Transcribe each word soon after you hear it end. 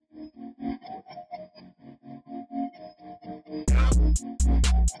In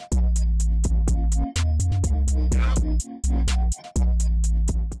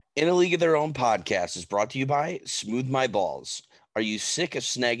a League of Their Own podcast is brought to you by Smooth My Balls. Are you sick of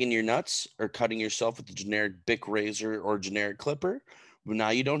snagging your nuts or cutting yourself with a generic Bic razor or generic clipper? Well, now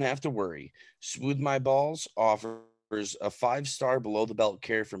you don't have to worry. Smooth My Balls offers a 5-star below-the-belt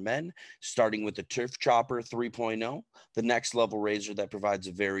care for men, starting with the Turf Chopper 3.0, the next level razor that provides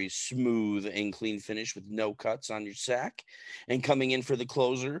a very smooth and clean finish with no cuts on your sack. And coming in for the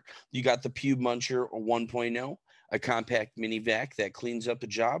closer, you got the Pube Muncher 1.0, a compact mini vac that cleans up a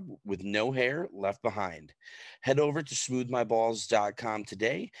job with no hair left behind. Head over to smoothmyballs.com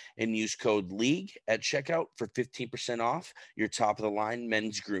today and use code LEAGUE at checkout for 15% off your top of the line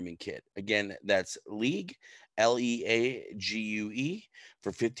men's grooming kit. Again, that's LEAGUE, LEAGUE,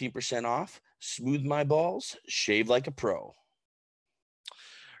 for 15% off. Smooth My Balls, shave like a pro.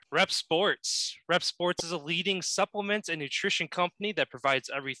 Rep Sports. Rep Sports is a leading supplement and nutrition company that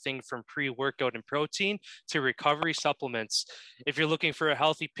provides everything from pre-workout and protein to recovery supplements. If you're looking for a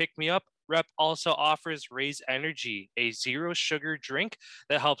healthy pick-me-up, Rep also offers Raise Energy, a zero sugar drink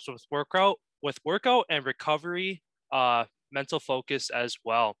that helps with workout and recovery, mental focus as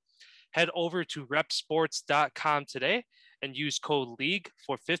well. Head over to repsports.com today and use code LEAGUE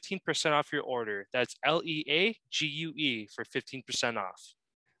for 15% off your order. That's LEAGUE for 15% off.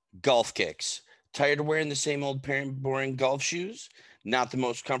 Golf kicks. Tired of wearing the same old boring golf shoes? Not the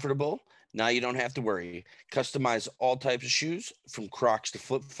most comfortable? Now you don't have to worry. Customize all types of shoes, from Crocs to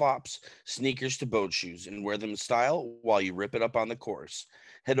flip-flops, sneakers to boat shoes, and wear them in style while you rip it up on the course.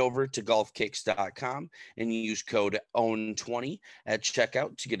 Head over to golfkicks.com and use code OWN20 at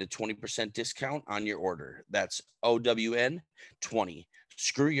checkout to get a 20% discount on your order. That's OWN20.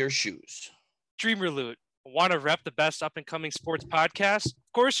 Screw your shoes. Streamer Loot. Want to rep the best up-and-coming sports podcast?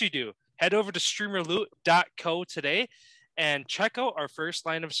 Of course you do. Head over to streamerloot.co today and check out our first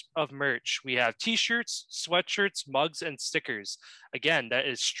line of merch. We have t-shirts, sweatshirts, mugs, and stickers. Again, that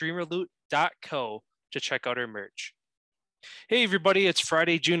is streamerloot.co to check out our merch. Hey, everybody. It's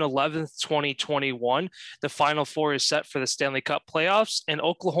Friday, June 11th, 2021. The Final Four is set for the Stanley Cup playoffs, and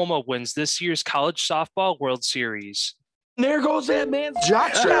Oklahoma wins this year's College Softball World Series. There goes that man's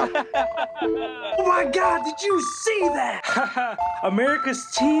jockstrap. Oh my God, did you see that? America's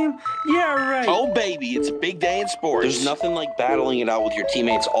team? Yeah, right. Oh, baby, it's a big day in sports. There's nothing like battling it out with your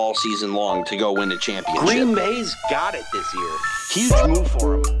teammates all season long to go win a championship. Green Bay's got it this year. Huge move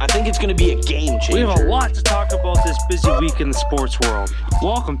for them. I think it's going to be a game changer. We have a lot to talk about this busy week in the sports world.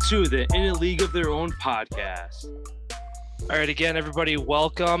 Welcome to the In a League of Their Own podcast. All right, again, everybody,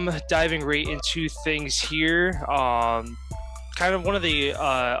 welcome. Diving right into things here. Kind of one of the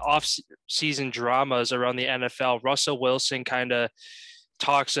off-season dramas around the NFL. Russell Wilson kind of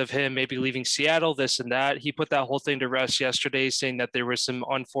talks of him maybe leaving Seattle, this and that. He put that whole thing to rest yesterday, saying that there were some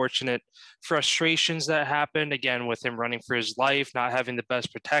unfortunate frustrations that happened, again, with him running for his life, not having the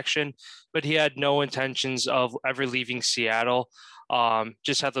best protection, but he had no intentions of ever leaving Seattle.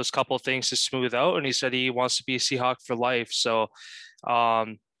 Just had those couple of things to smooth out, and he said he wants to be a Seahawk for life. So,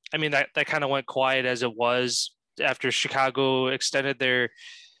 I mean, that kind of went quiet as it was after Chicago extended their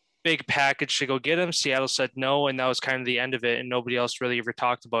big package to go get him. Seattle said no, and that was kind of the end of it, and nobody else really ever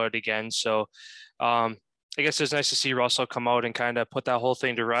talked about it again. So, I guess it's nice to see Russell come out and kind of put that whole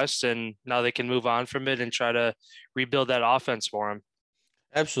thing to rest, and now they can move on from it and try to rebuild that offense for him.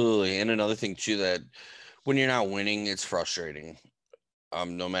 Absolutely. And another thing, too, that when you're not winning, it's frustrating.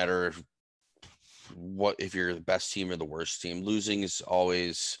 No matter what, if you're the best team or the worst team, losing is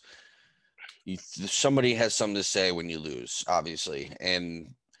always somebody has something to say when you lose, obviously.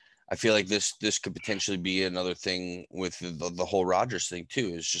 And I feel like this could potentially be another thing with the whole Rodgers thing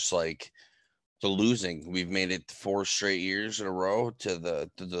too. It's just like the losing. We've made it 4 straight years in a row to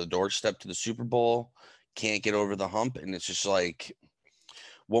the doorstep to the Super Bowl. Can't get over the hump, and it's just like,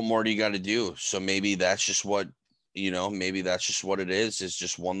 what more do you got to do? So maybe that's just what it is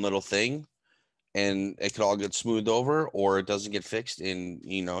just one little thing, and it could all get smoothed over, or it doesn't get fixed, and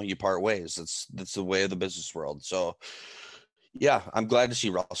you part ways. That's the way of the business world. So yeah, I'm glad to see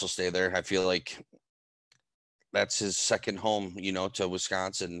Russell stay there. I feel like that's his second home, to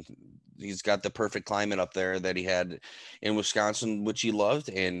Wisconsin. He's got the perfect climate up there that he had in Wisconsin, which he loved,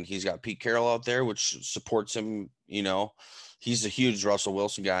 and he's got Pete Carroll out there, which supports him. He's a huge Russell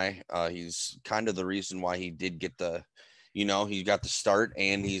Wilson guy. He's kind of the reason why he did get he got the start,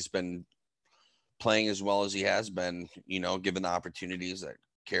 and he's been playing as well as he has been, given the opportunities that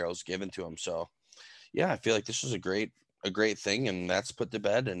Carroll's given to him. So yeah, I feel like this was a great thing, and that's put to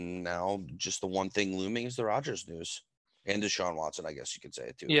bed. And now just the one thing looming is the Rodgers news and Deshaun Watson, I guess you could say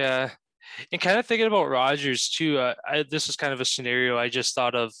it too. Yeah. And kind of thinking about Rodgers too, this is kind of a scenario I just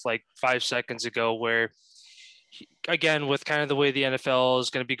thought of like 5 seconds ago where, again, with kind of the way the NFL is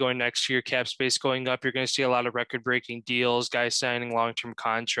going to be going next year, cap space going up, you're going to see a lot of record-breaking deals, guys signing long-term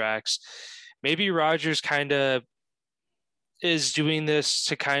contracts. Maybe Rodgers kind of is doing this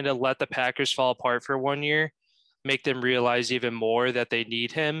to kind of let the Packers fall apart for 1 year, make them realize even more that they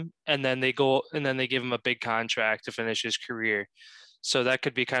need him, and then they give him a big contract to finish his career. So that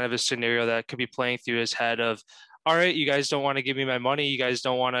could be kind of a scenario that could be playing through his head of, all right, you guys don't want to give me my money. You guys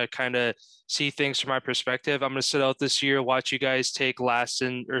don't want to kind of see things from my perspective. I'm going to sit out this year, watch you guys take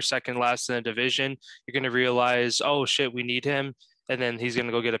second last in the division. You're going to realize, oh shit, we need him. And then he's going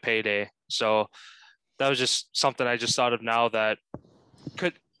to go get a payday. So that was just something I just thought of now that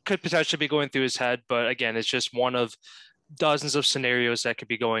could potentially be going through his head. But again, it's just one of dozens of scenarios that could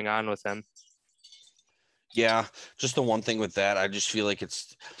be going on with him. Yeah, just the one thing with that, I just feel like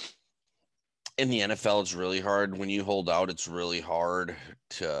it's in the NFL, it's really hard. When you hold out, it's really hard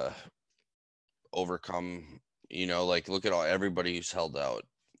to overcome, like look at everybody who's held out.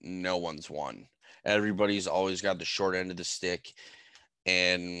 No one's won. Everybody's always got the short end of the stick.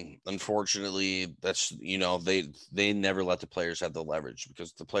 And unfortunately, that's, they never let the players have the leverage,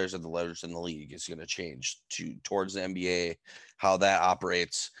 because the players have the leverage in the league is going to change towards the NBA, how that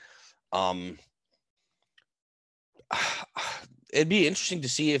operates. It'd be interesting to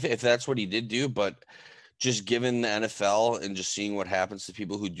see if that's what he did do, but just given the NFL and just seeing what happens to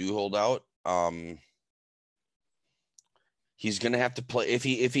people who do hold out, he's going to have to play. If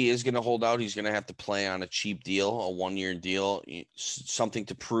he is going to hold out, he's going to have to play on a cheap deal, a 1-year deal, something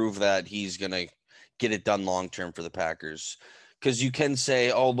to prove that he's going to get it done long term for the Packers. Because you can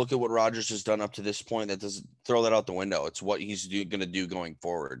say, oh, look at what Rodgers has done up to this point. That doesn't throw that out the window. It's what he's going to do going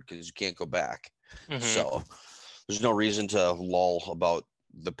forward, because you can't go back. Mm-hmm. So there's no reason to lull about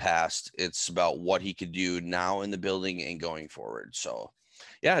the past. It's about what he could do now in the building and going forward. So,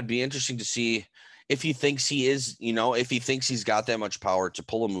 yeah, it'd be interesting to see if he thinks he is, if he thinks he's got that much power to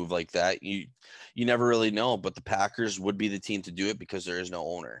pull a move like that. You never really know, but the Packers would be the team to do it because there is no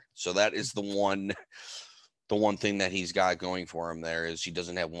owner. So that is the one thing that he's got going for him there, is he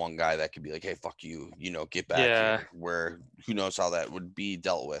doesn't have one guy that could be like, hey, fuck you, get back here, where who knows how that would be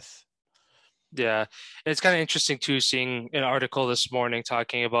dealt with. Yeah. And it's kind of interesting too, seeing an article this morning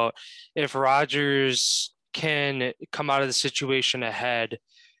talking about if Rodgers can come out of the situation ahead,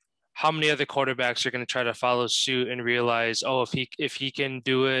 how many other quarterbacks are going to try to follow suit and realize, oh, if he can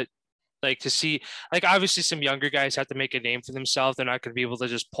do it, like to see, like obviously some younger guys have to make a name for themselves. They're not going to be able to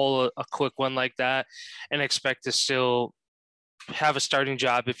just pull a quick one like that and expect to still have a starting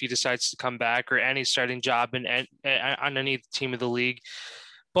job if he decides to come back, or any starting job on any team of the league.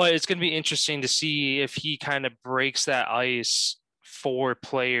 But it's going to be interesting to see if he kind of breaks that ice for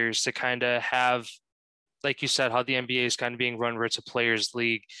players to kind of have, like you said, how the NBA is kind of being run where it's a players'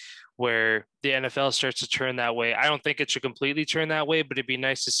 league, where the NFL starts to turn that way. I don't think it should completely turn that way, but it'd be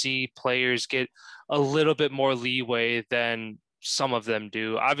nice to see players get a little bit more leeway than some of them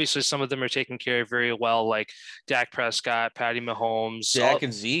do. Obviously, some of them are taken care of very well, like Dak Prescott, Patty Mahomes. Dak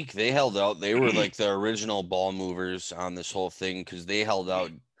and Zeke, they held out. They were like the original ball movers on this whole thing, because they held out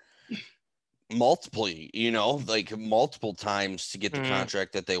multiple times to get the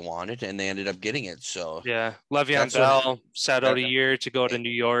contract that they wanted, and they ended up getting it. So yeah, Le'Veon Bell sat out a year to go to New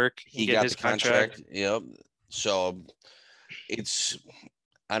York. He got his contract. Yep. So it's,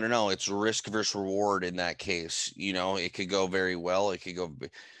 I don't know, it's risk versus reward in that case. It could go very well. It could go,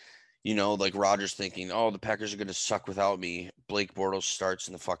 like Rodgers thinking, oh, the Packers are going to suck without me. Blake Bortles starts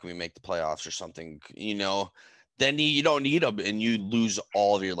and we make the playoffs or something, then you don't need them and you lose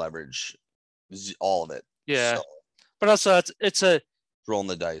all of your leverage, all of it. Yeah. So, but also it's a rolling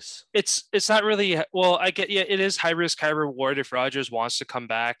the dice. It's not really, well, I get, yeah, it is high risk, high reward if Rodgers wants to come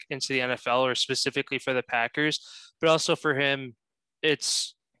back into the NFL, or specifically for the Packers, but also for him,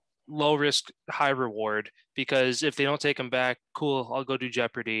 it's low risk, high reward, because if they don't take him back, cool, I'll go do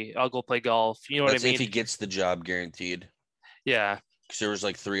Jeopardy. I'll go play golf. You know what I mean? If he gets the job guaranteed. Yeah. Because there was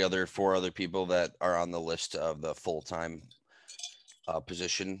like 4 other people that are on the list of the full-time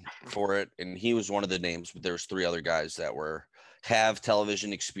position for it. And he was one of the names, but there was 3 other guys that have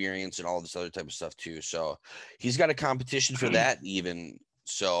television experience and all this other type of stuff too. So he's got a competition for that even.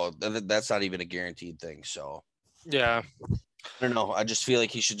 So that's not even a guaranteed thing. So yeah. I don't know. I just feel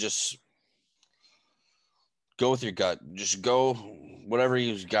like he should just go with your gut. Just go, whatever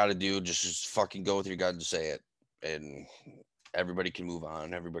you've got to do. Just fucking go with your gut and say it, and everybody can move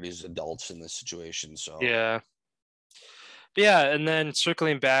on. Everybody's adults in this situation. So yeah. But yeah, and then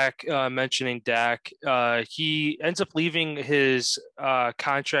circling back, mentioning Dak, he ends up leaving his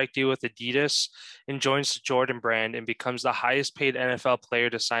contract deal with Adidas and joins the Jordan brand and becomes the highest paid NFL player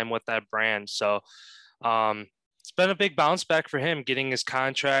to sign with that brand. So it's been a big bounce back for him getting his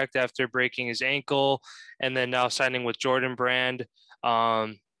contract after breaking his ankle and then now signing with Jordan brand.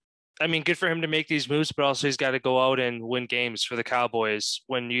 I mean, good for him to make these moves, but also he's got to go out and win games for the Cowboys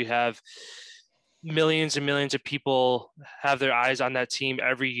when you have millions and millions of people have their eyes on that team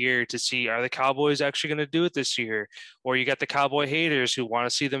every year to see, are the Cowboys actually going to do it this year? Or you got the Cowboy haters who want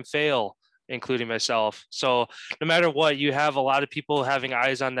to see them fail, including myself. So no matter what, you have a lot of people having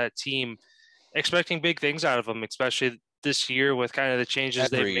eyes on that team, expecting big things out of them, especially this year with kind of the changes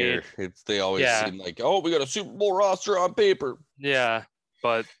Every they've year, made. they always seem like, oh, we got a Super Bowl roster on paper. Yeah,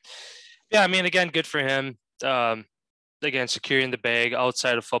 but yeah, I mean, again, good for him. Again, securing the bag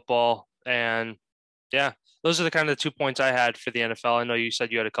outside of football, and yeah, those are the kind of 2 points I had for the NFL. I know you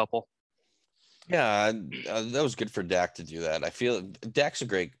said you had a couple. Yeah, that was good for Dak to do that. I feel Dak's a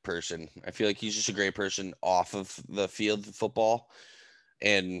great person. I feel like he's just a great person off of the field of football,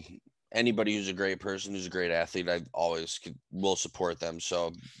 and anybody who's a great person, who's a great athlete, I always will support them.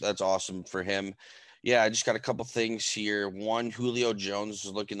 So that's awesome for him. Yeah, I just got a couple things here. One, Julio Jones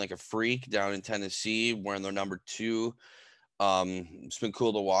is looking like a freak down in Tennessee, wearing their number 2. It's been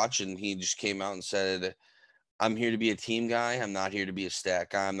cool to watch, and he just came out and said, I'm here to be a team guy. I'm not here to be a stat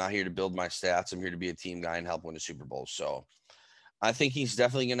guy. I'm not here to build my stats. I'm here to be a team guy and help win a Super Bowl. So I think he's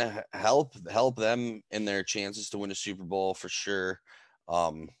definitely going to help them in their chances to win a Super Bowl for sure.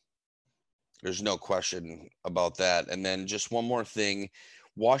 There's no question about that. And then just one more thing.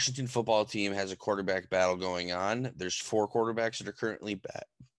 Washington football team has a quarterback battle going on. There's 4 quarterbacks that are currently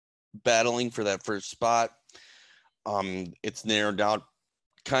battling for that first spot. It's narrowed down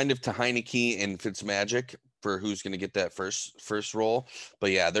kind of to Heineke and Fitzmagic for who's going to get that first role.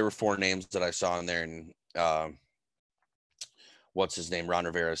 But yeah, there were 4 names that I saw in there, and what's his name? Ron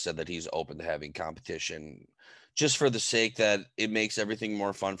Rivera said that he's open to having competition just for the sake that it makes everything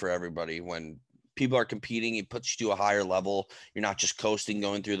more fun for everybody. When people are competing, it puts you to a higher level. You're not just coasting,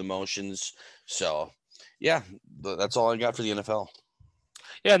 going through the motions. So yeah, that's all I got for the NFL.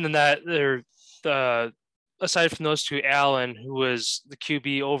 Yeah, and then aside from those 2, Allen, who was the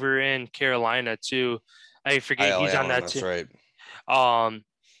QB over in Carolina too. I forget he's on that too. That's right.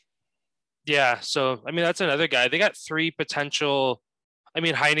 Yeah, so I mean that's another guy. They got 3 potential. I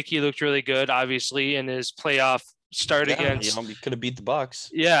mean, Heineke looked really good, obviously, in his playoff start against. He could have beat the Bucs.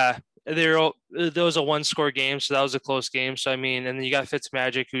 Yeah, there was a 1-score game, so that was a close game. So I mean, and then you got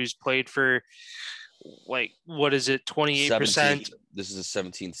Fitzmagic, who's played for like, what is it, 28%? This is the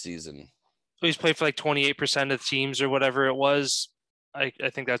 17th season. So he's played for like 28% of teams or whatever it was. I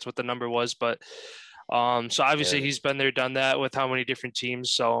think that's what the number was, but so obviously he's been there, done that with how many different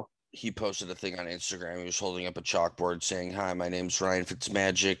teams. So he posted a thing on Instagram. He was holding up a chalkboard saying, "Hi, my name's Ryan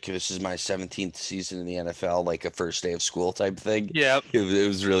Fitzmagic. This is my 17th season in the NFL," like a first day of school type thing. Yeah, it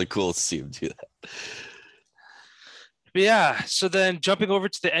was really cool to see him do that. But yeah, so then jumping over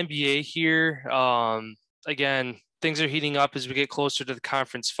to the NBA here, again, things are heating up as we get closer to the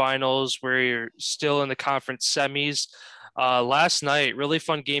conference finals. We're still in the conference semis. Last night, really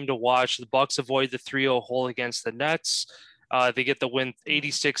fun game to watch. The Bucks avoid the 3-0 hole against the Nets. They get the win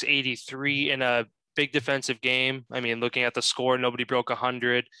 86-83 in a big defensive game. I mean, looking at the score, nobody broke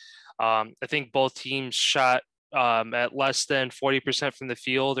 100. I think both teams shot at less than 40% from the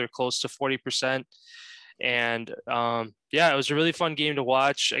field or close to 40%. And yeah, it was a really fun game to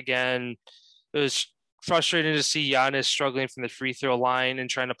watch. Again, it was frustrating to see Giannis struggling from the free throw line and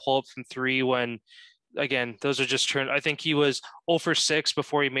trying to pull up from 3 when, again, those are just turned. I think he was 0 for 6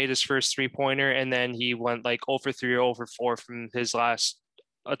 before he made his first 3-pointer, and then he went like 0 for 3 or 0 for 4 from his last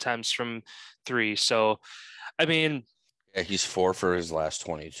attempts from 3. So, I mean, yeah, he's 4 for his last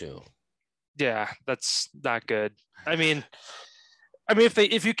 22. Yeah, that's not good. I mean,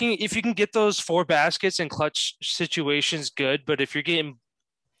 if you can get those 4 baskets in clutch situations, good. But if you're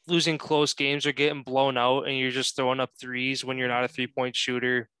losing close games or getting blown out and you're just throwing up threes when you're not a 3-point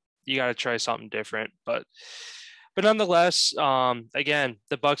shooter, you got to try something different. But nonetheless, again,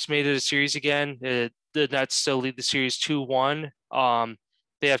 the Bucks made it a series again. The Nets still lead the series 2-1.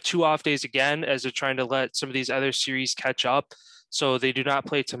 They have 2 off days again as they're trying to let some of these other series catch up. So they do not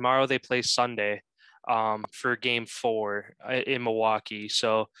play tomorrow. They play Sunday for game 4 in Milwaukee.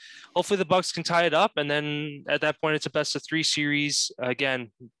 So hopefully the Bucks can tie it up. And then at that point, it's a best of 3 series. Again,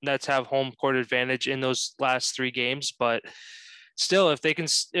 Nets have home court advantage in those last 3 games, but still, if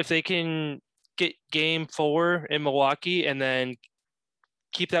they can get game 4 in Milwaukee and then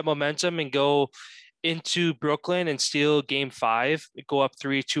keep that momentum and go into Brooklyn and steal game 5, go up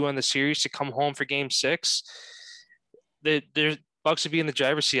 3-2 on the series to come home for game 6, the Bucks would be in the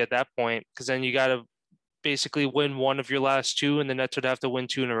driver's seat at that point, because then you got to basically win one of your last 2, and the Nets would have to win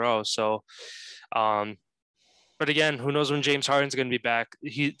 2 in a row. So, but again, who knows when James Harden's going to be back?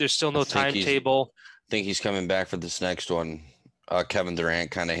 There's still no timetable. I think he's coming back for this next one. Kevin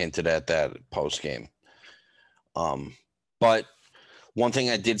Durant kind of hinted at that post game. But one thing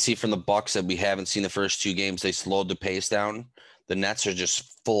I did see from the Bucks that we haven't seen the first 2 games, they slowed the pace down. The Nets are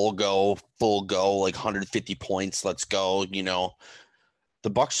just full go, like 150 points. Let's go. You know, the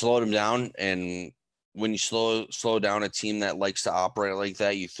Bucks slowed them down, and when you slow down a team that likes to operate like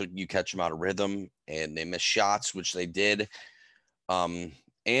that, you catch them out of rhythm, and they miss shots, which they did. And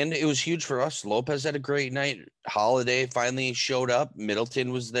it was huge for us. Lopez had a great night. Holiday finally showed up.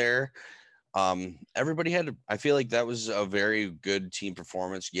 Middleton was there. Everybody I feel like that was a very good team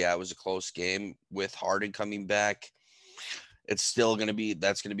performance. Yeah, it was a close game with Harden coming back. It's still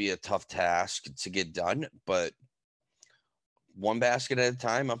that's going to be a tough task to get done, but one basket at a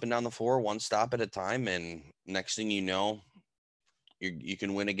time, up and down the floor, one stop at a time, and next thing you know, you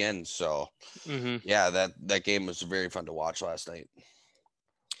can win again. So, yeah, that game was very fun to watch last night.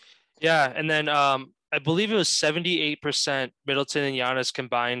 Yeah, and then I believe it was 78% Middleton and Giannis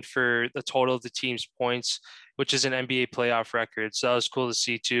combined for the total of the team's points, which is an NBA playoff record. So that was cool to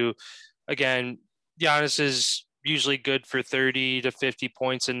see too. Again, Giannis is usually good for 30 to 50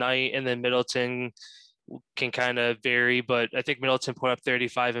 points a night, and then Middleton can kind of vary, but I think Middleton put up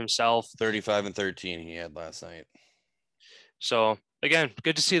 35 himself. 35 and 13 he had last night. So again,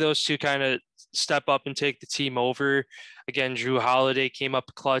 good to see those two kind of step up and take the team over. Again, Drew Holiday came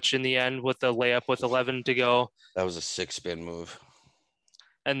up clutch in the end with a layup with 11 to go. That was a 6-spin move.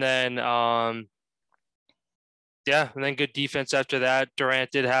 And then, and then good defense after that.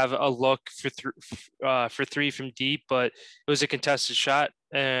 Durant did have a look for 3 from deep, but it was a contested shot.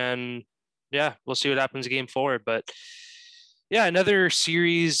 And yeah, we'll see what happens in game 4. But yeah, another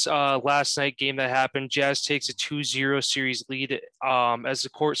series last night game that happened. Jazz takes a 2-0 series lead as the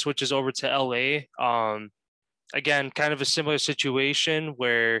court switches over to LA. Again, kind of a similar situation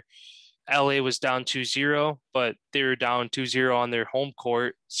where LA was down 2-0, but they were down 2-0 on their home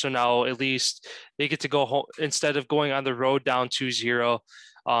court. So now at least they get to go home instead of going on the road down 2-0.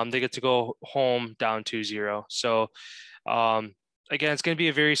 They get to go home down 2-0. So again, it's going to be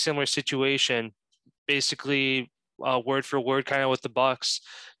a very similar situation. Basically, word for word, kind of with the Bucks.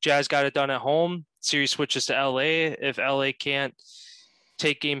 Jazz got it done at home. Series switches to LA. If LA can't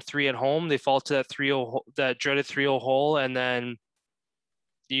take game 3 at home, they fall to that dreaded 3-0 hole, and then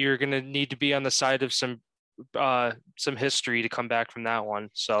you're going to need to be on the side of some history to come back from that one.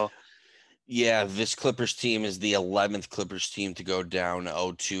 So yeah, this Clippers team is the 11th Clippers team to go down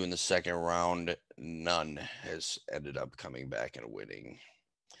 0-2 in the second round. None has ended up coming back and winning.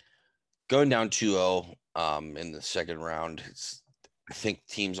 Going down 2-0 in the second round, I think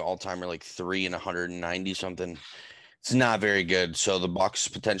teams all time are like 3 and 190 something. It's not very good. So the Bucks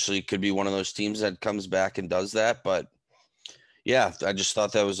potentially could be one of those teams that comes back and does that. But yeah, I just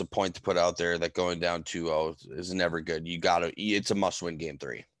thought that was a point to put out there, that going down 2-0 is never good. It's a must-win game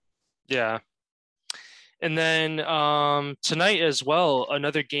 3. Yeah. And then tonight as well,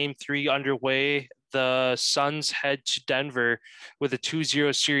 another game 3 underway. The Suns head to Denver with a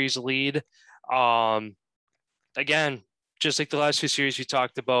 2-0 series lead. Again, just like the last 2 series we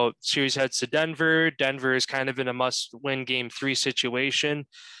talked about, series heads to Denver. Denver is kind of in a must-win game 3 situation.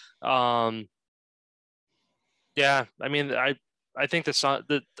 Yeah, I mean, I think the Suns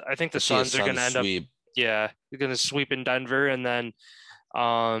are going to end up. Yeah, they're going to sweep in Denver, and then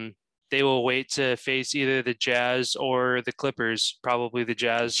they will wait to face either the Jazz or the Clippers. Probably the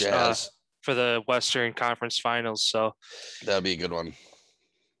Jazz. For the Western Conference Finals. So that'll be a good one.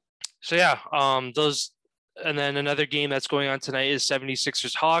 So yeah, those, and then another game that's going on tonight is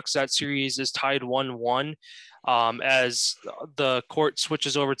 76ers Hawks. That series is tied 1-1 as the court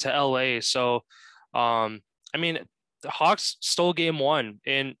switches over to LA. So I mean, the Hawks stole game 1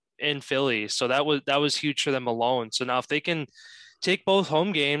 in Philly. So that was huge for them alone. So now if they can take both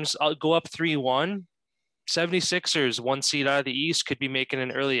home games, go up 3-1, 76ers, 1 seed out of the East, could be making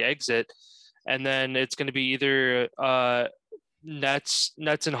an early exit. And then it's going to be either Nets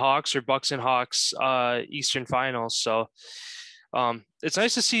and Hawks or Bucks and Hawks Eastern Finals. So it's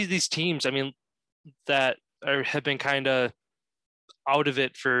nice to see these teams, I mean, that have been kind of out of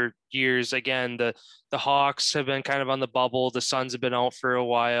it for years. Again, the Hawks have been kind of on the bubble. The Suns have been out for a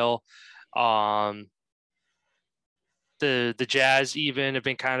while. The Jazz even have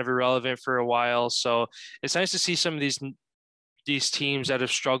been kind of irrelevant for a while. So it's nice to see some of these these teams that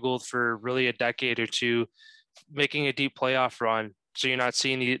have struggled for really a decade or two making a deep playoff run. So you're not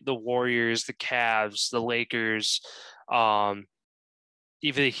seeing the Warriors, the Cavs, the Lakers, even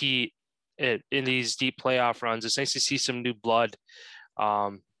the Heat in these deep playoff runs. It's nice to see some new blood.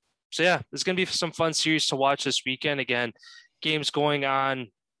 So yeah, it's going to be some fun series to watch this weekend. Again, games going on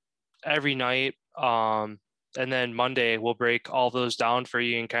every night. And then Monday we'll break all those down for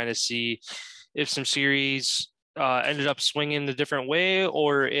you and kind of see if some series ended up swinging a different way,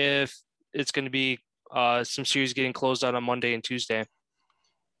 or if it's going to be some series getting closed out on Monday and Tuesday.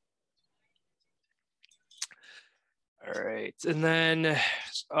 All right. And then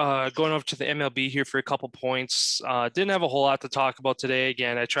going over to the MLB here for a couple points. Didn't have a whole lot to talk about today.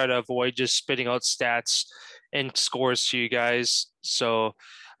 Again, I try to avoid just spitting out stats and scores to you guys. So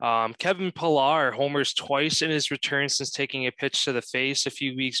Kevin Pillar homers twice in his return since taking a pitch to the face a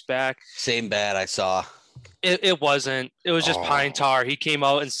few weeks back. Same bat I saw. It wasn't. It was just Pine Tar. He came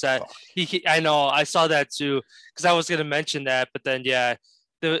out and said I know. I saw that too because I was going to mention that, but then yeah,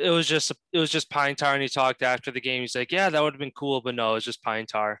 it was just Pine Tar, and he talked after the game. He's like, yeah, that would have been cool, but no, it's just Pine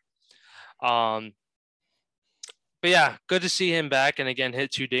Tar. But yeah, good to see him back, and again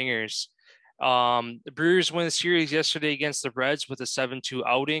hit 2 dingers. The Brewers win the series yesterday against the Reds with a 7-2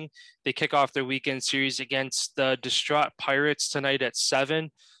 outing. They kick off their weekend series against the distraught Pirates tonight at 7.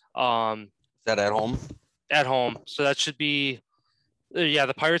 Is that at home? At home. So that should be, yeah,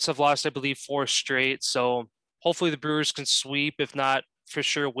 the Pirates have lost, I believe, 4 straight. So hopefully the Brewers can sweep, if not for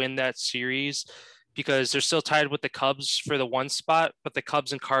sure win that series, because they're still tied with the Cubs for the 1 spot, but the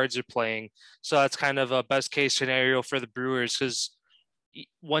Cubs and Cards are playing. So that's kind of a best case scenario for the Brewers because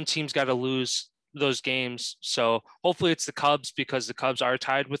one team's got to lose those games. So hopefully it's the Cubs because the Cubs are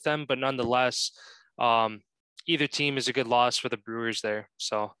tied with them, but nonetheless, either team is a good loss for the Brewers there.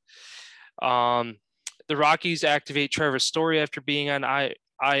 So the Rockies activate Trevor Story after being on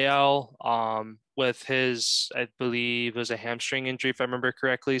IL with his, I believe it was a hamstring injury, if I remember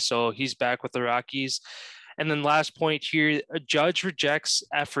correctly. So he's back with the Rockies. And then last point here, a judge rejects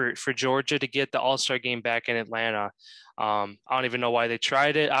effort for Georgia to get the All-Star game back in Atlanta. I don't even know why they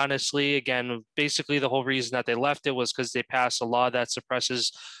tried it, honestly. Again, basically the whole reason that they left it was because they passed a law that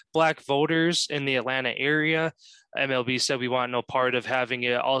suppresses Black voters in the Atlanta area. MLB said we want no part of having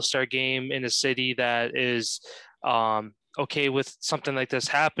an All-Star game in a city that is okay with something like this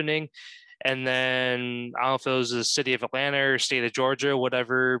happening. And then I don't know if it was the city of Atlanta or state of Georgia,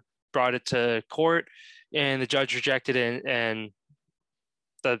 whatever, brought it to court, and the judge rejected it. And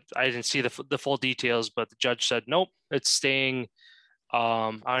I didn't see the full details, but the judge said, nope, it's staying.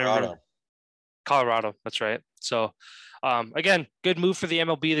 Colorado. That's right. So again, good move for the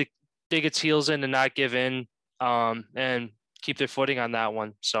MLB to dig its heels in and not give in and keep their footing on that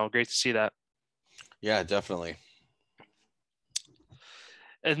one. So great to see that. Yeah, definitely.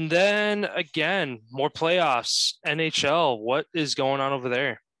 And then again, more playoffs. NHL, what is going on over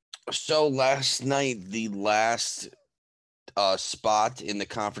there? So last night, the last spot in the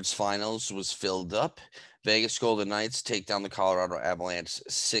conference finals was filled up. Vegas Golden Knights take down the Colorado Avalanche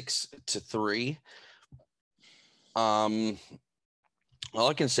 6-3. All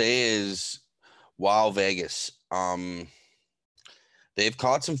I can say is, wow, Vegas. They've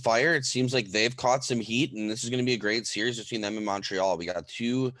caught some fire. It seems like they've caught some heat, and this is going to be a great series between them and Montreal. We got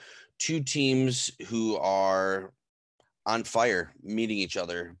two teams who are on fire meeting each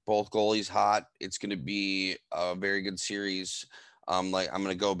other. Both goalies hot. It's going to be a very good series. I'm going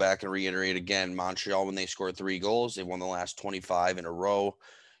to go back and reiterate again, Montreal, when they scored 3 goals, they won the last 25 in a row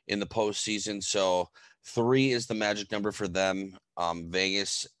in the postseason. So 3 is the magic number for them.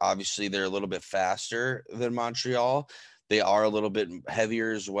 Vegas, obviously, they're a little bit faster than Montreal. They are a little bit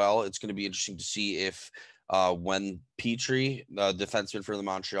heavier as well. It's going to be interesting to see if when Petrie, the defenseman for the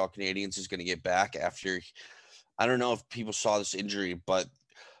Montreal Canadiens, is going to get back after, I don't know if people saw this injury, but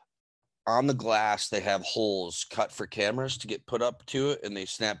on the glass, they have holes cut for cameras to get put up to it, and they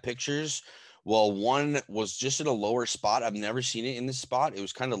snap pictures. Well, one was just in a lower spot. I've never seen it in this spot. It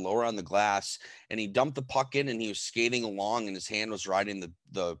was kind of lower on the glass, and he dumped the puck in, and he was skating along, and his hand was riding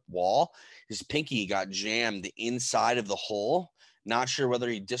the wall. His pinky got jammed inside of the hole. Not sure whether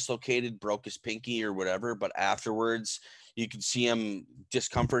he dislocated, broke his pinky or whatever, but afterwards you could see him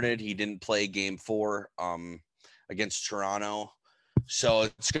discomforted. He didn't play game 4 against Toronto. So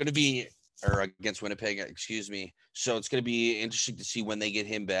it's going to be, or against Winnipeg, excuse me. So it's going to be interesting to see when they get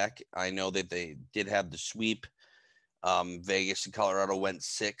him back. I know that they did have the sweep Vegas and Colorado went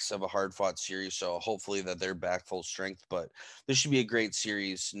 6 of a hard-fought series, so hopefully that they're back full strength. But this should be a great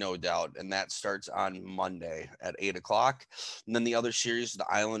series, no doubt. And that starts on Monday at 8 o'clock. And then the other series, the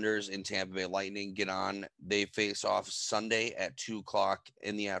Islanders and Tampa Bay Lightning get on. They face off Sunday at 2 o'clock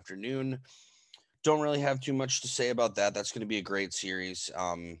in the afternoon. Don't really have too much to say about that. That's going to be a great series.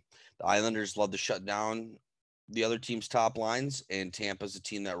 The Islanders love to shut down the other team's top lines, and Tampa's a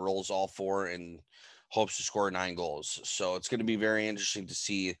team that rolls all 4 and hopes to score 9 goals. So it's going to be very interesting to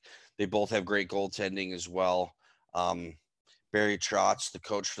see. They both have great goaltending as well. Barry Trotz, the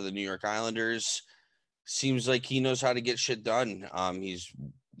coach for the New York Islanders, seems like he knows how to get shit done. He's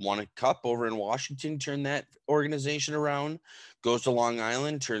won a cup over in Washington, turned that organization around, goes to Long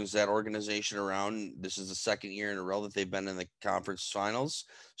Island, turns that organization around. This is the second year in a row that they've been in the conference finals.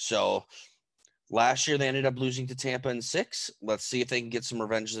 So last year, they ended up losing to Tampa in 6. Let's see if they can get some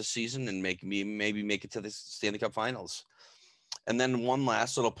revenge this season and maybe make it to the Stanley Cup Finals. And then one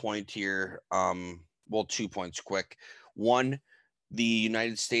last little point here. 2 points quick. One, the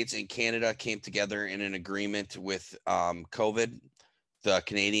United States and Canada came together in an agreement with COVID. The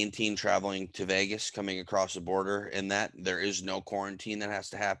Canadian team traveling to Vegas, coming across the border, and that there is no quarantine that has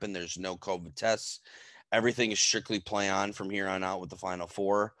to happen. There's no COVID tests. Everything is strictly play on from here on out with the Final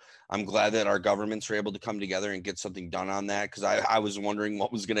Four. I'm glad that our governments were able to come together and get something done on that, because I was wondering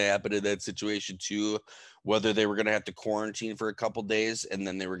what was going to happen in that situation too, whether they were going to have to quarantine for a couple days and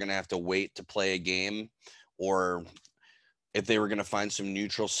then they were going to have to wait to play a game, or if they were going to find some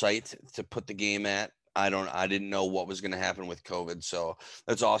neutral site to put the game at. I didn't know what was going to happen with COVID. So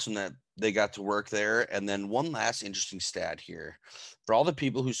that's awesome that they got to work there. And then one last interesting stat here for all the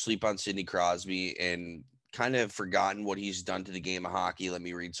people who sleep on Sidney Crosby and kind of forgotten what he's done to the game of hockey. Let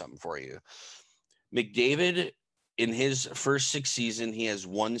me read something for you. McDavid, in his first 6 seasons, he has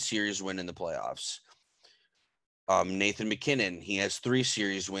 1 series win in the playoffs. Nathan McKinnon, he has 3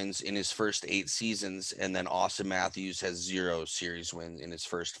 series wins in his first 8 seasons. And then Austin Matthews has 0 series wins in his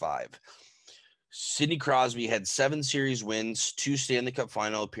first 5. Sidney Crosby had 7 series wins, 2 Stanley Cup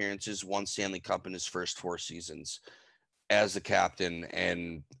final appearances, 1 Stanley Cup in his first 4 seasons as the captain.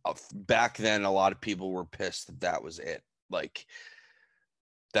 And back then, a lot of people were pissed that was it. Like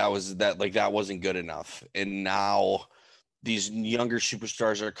that wasn't good enough. And now these younger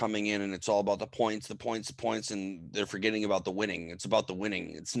superstars are coming in and it's all about the points, and they're forgetting about the winning. It's about the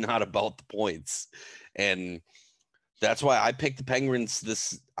winning. It's not about the points. And that's why I picked the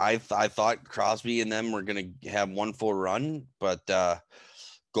Penguins. I thought Crosby and them were going to have 1 full run, but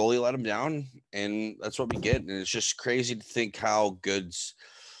goalie let him down, and that's what we get. And it's just crazy to think how good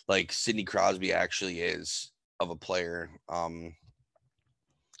like Sidney Crosby actually is of a player.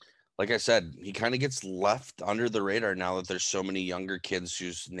 Like I said, he kind of gets left under the radar now that there's so many younger kids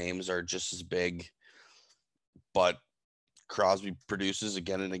whose names are just as big, but Crosby produces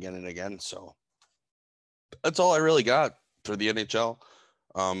again and again and again. So that's all I really got for the NHL.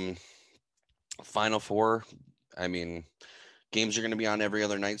 Final Four. I mean, games are going to be on every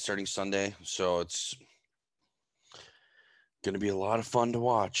other night starting Sunday. So it's going to be a lot of fun to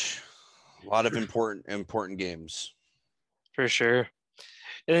watch. A lot of important games. For sure.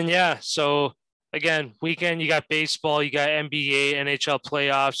 And then, so again, weekend, you got baseball, you got NBA, NHL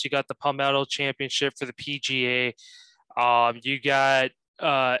playoffs, you got the Palmetto Championship for the PGA. You got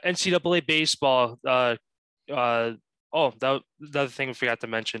NCAA baseball. The other thing we forgot to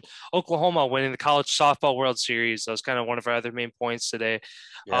mention, Oklahoma winning the College Softball World Series. That was kind of one of our other main points today.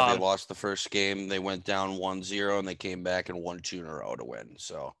 Yeah, they lost the first game. They went down 1-0 and they came back and won 2 in a row to win.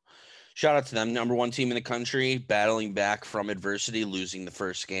 So shout out to them. Number 1 team in the country, battling back from adversity, losing the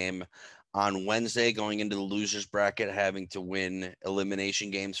first game on Wednesday, going into the losers bracket, having to win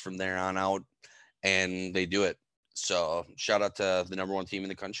elimination games from there on out. And they do it. So shout out to the number 1 team in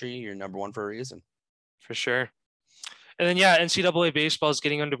the country. You're number 1 for a reason. For sure. And then, NCAA baseball is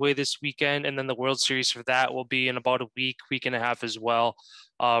getting underway this weekend. And then the World Series for that will be in about a week and a half as well,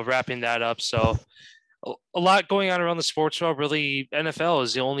 wrapping that up. So a lot going on around the sports world. Really, NFL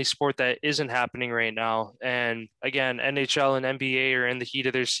is the only sport that isn't happening right now. And again, NHL and NBA are in the heat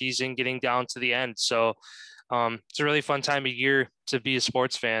of their season, getting down to the end. So it's a really fun time of year to be a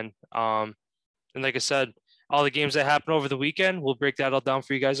sports fan. And like I said, all the games that happen over the weekend, we'll break that all down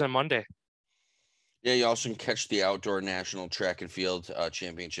for you guys on Monday. Yeah, you also can catch the outdoor national track and field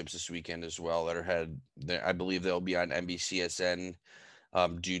championships this weekend as well that are I believe they'll be on NBCSN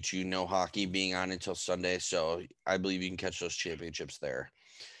due to no hockey being on until Sunday. So I believe you can catch those championships there.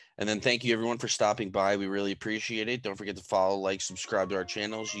 And then thank you everyone for stopping by. We really appreciate it. Don't forget to follow, like, subscribe to our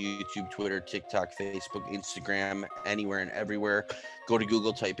channels, YouTube, Twitter, TikTok, Facebook, Instagram, anywhere and everywhere. Go to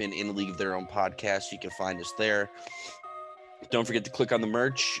Google, type in the League of Their Own podcast. You can find us there. Don't forget to click on the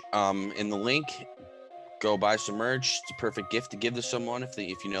merch in the link. Go buy some merch. It's a perfect gift to give to someone if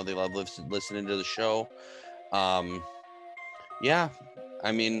you know they love listening to the show. Yeah,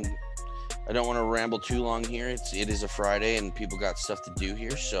 I mean, I don't want to ramble too long here. It is a Friday and people got stuff to do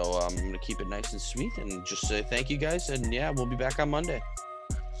here, so I'm gonna keep it nice and sweet and just say thank you guys. And yeah, we'll be back on Monday.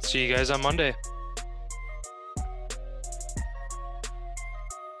 See you guys on Monday.